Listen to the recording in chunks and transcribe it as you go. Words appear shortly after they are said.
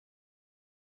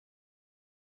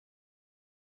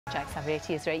Jack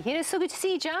Savoretti is right here. It's so good to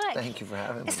see you, Jack. Thank you for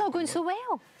having me. It's all going so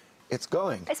well. It's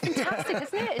going. It's fantastic,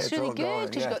 isn't it? It's really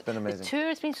good. Yeah, it's been amazing. The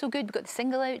tour's been so good. We've got the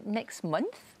single out next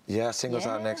month. Yeah, single's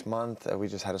out next month. We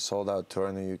just had a sold-out tour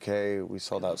in the UK. We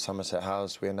sold out Somerset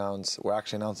House. We're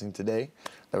actually announcing today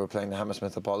that we're playing the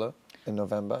Hammersmith Apollo in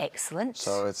November. Excellent.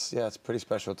 So it's pretty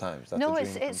special times.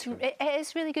 That's it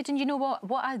is really good. And you know what?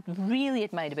 What I really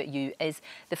admire about you is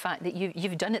the fact that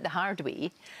you've done it the hard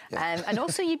way, and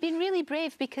also you've been really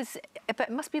brave, because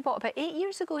it must be about 8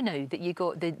 years ago now that you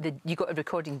got you got a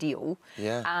recording deal.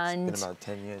 Yeah, and it's been about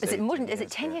 10 years. Is it more? Is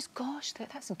it 10 years? Gosh,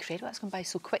 that's incredible. That's gone by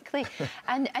so quickly.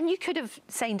 and you could have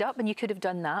signed up and you could have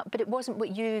done that, but it wasn't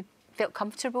what you felt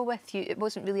comfortable with. It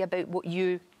wasn't really about what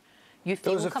you feel comfortable with.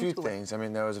 There was a few things. I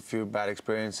mean, there was a few bad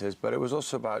experiences, but it was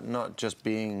also about not just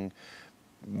being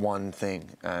one thing,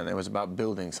 and it was about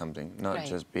building something, not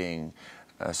just being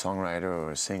a songwriter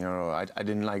or a singer. Or I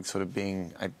didn't like sort of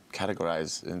being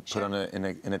categorized and put on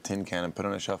in a tin can and put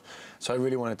on a shelf. So I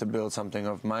really wanted to build something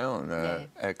of my own,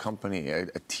 a company, a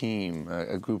team,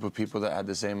 a group of people that had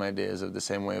the same ideas, of the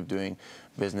same way of doing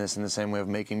business and the same way of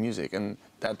making music, and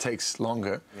that takes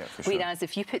longer. Yeah, for sure. Whereas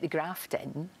if you put the graft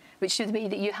in, which is the way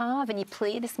that you have, and you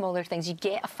play the smaller things, you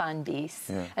get a fan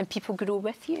base, and people grow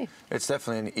with you. It's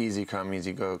definitely an easy come,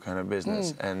 easy go kind of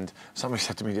business. And somebody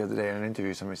said to me the other day in an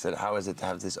interview, somebody said, how is it to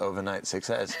have this overnight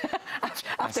success?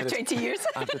 After 20 years?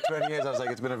 After 20 years, I was like,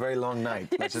 it's been a very long night.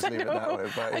 Yes, let's just leave it that way.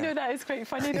 But, I know that is quite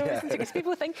funny, though, isn't it? Because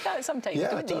people think that sometimes,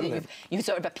 don't they? Totally. You've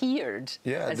sort of appeared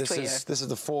as this is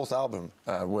the 4th album.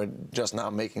 We're just now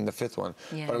making the 5th one.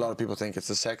 But a lot of people think it's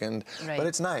the 2nd. But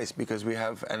it's nice because we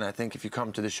have, and I think if you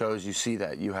come to the shows, you see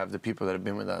that. You have the people that have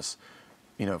been with us,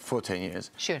 you know, for 10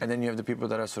 years. Sure. And then you have the people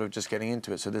that are sort of just getting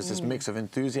into it. So there's this mix of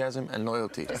enthusiasm and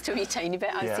loyalty. Just a wee tiny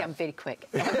bit. Honestly, I'm very quick.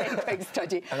 I'm a very quick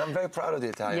study. And I'm very proud of the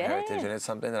Italian heritage, and it's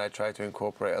something that I try to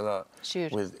incorporate a lot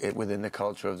within the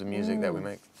culture of the music that we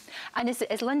make. And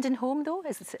is London home, though?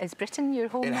 Is Britain your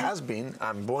home? It has been.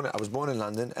 I was born in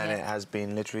London, and it has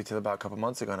been literally till about a couple of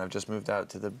months ago, and I've just moved out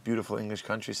to the beautiful English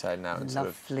countryside now.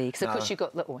 Lovely. Because, of course, you've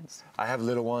got little ones. I have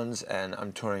little ones, and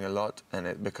I'm touring a lot, and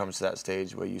it becomes to that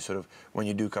stage where you sort of, when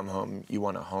you do come home, you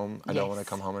want a home. I don't want to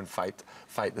come home and fight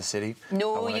the city.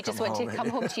 No, you just want to come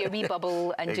home to your wee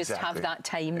bubble and just have that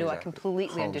time. No, I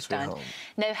completely understand.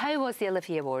 Now, how was the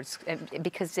Olivier Awards?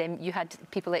 Because you had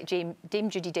people like Dame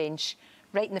Judi Dench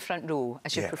right in the front row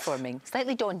as you're performing.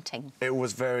 Slightly daunting. It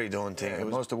was very daunting.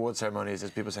 Most award ceremonies,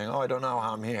 there's people saying, oh, I don't know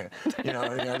how I'm here. You know,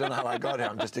 I don't know how I got here.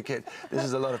 I'm just a kid. This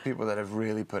is a lot of people that have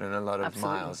really put in a lot of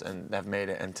miles and have made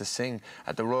it. And to sing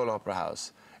at the Royal Opera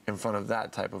House in front of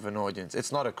that type of an audience,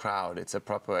 it's not a crowd, it's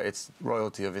it's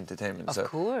royalty of entertainment. Of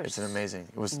course. It's an amazing,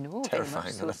 it was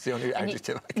terrifying. So. That's the only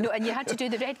adjective I can. And you had to do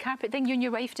the red carpet thing. You and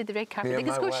your wife did the red carpet thing.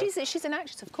 Because she's an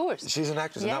actress, of course. She's an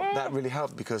actress, and that really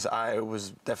helped, because I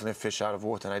was definitely a fish out of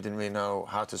water, and I didn't really know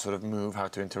how to sort of move, how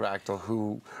to interact, or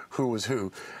who was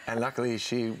who. And luckily,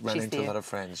 she ran into a lot of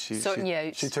friends. She took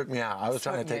me out. I was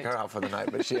trying to take her out for the night,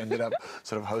 but she ended up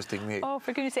sort of hosting me. Oh,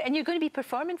 for goodness sake. And you're going to be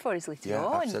performing for us later on.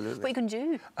 Yeah, absolutely. What are you going to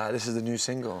do? This is the new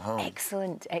single, Home.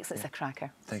 Excellent, excellent. It's a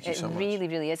cracker. Thank you so much. It really,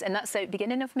 really is. And that's out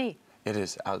beginning of May. It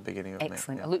is out beginning of May.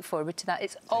 Excellent. I look forward to that.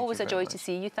 It's always a joy to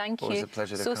see you. Thank you. Always a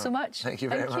pleasure to come. So much. Thank you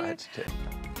very much.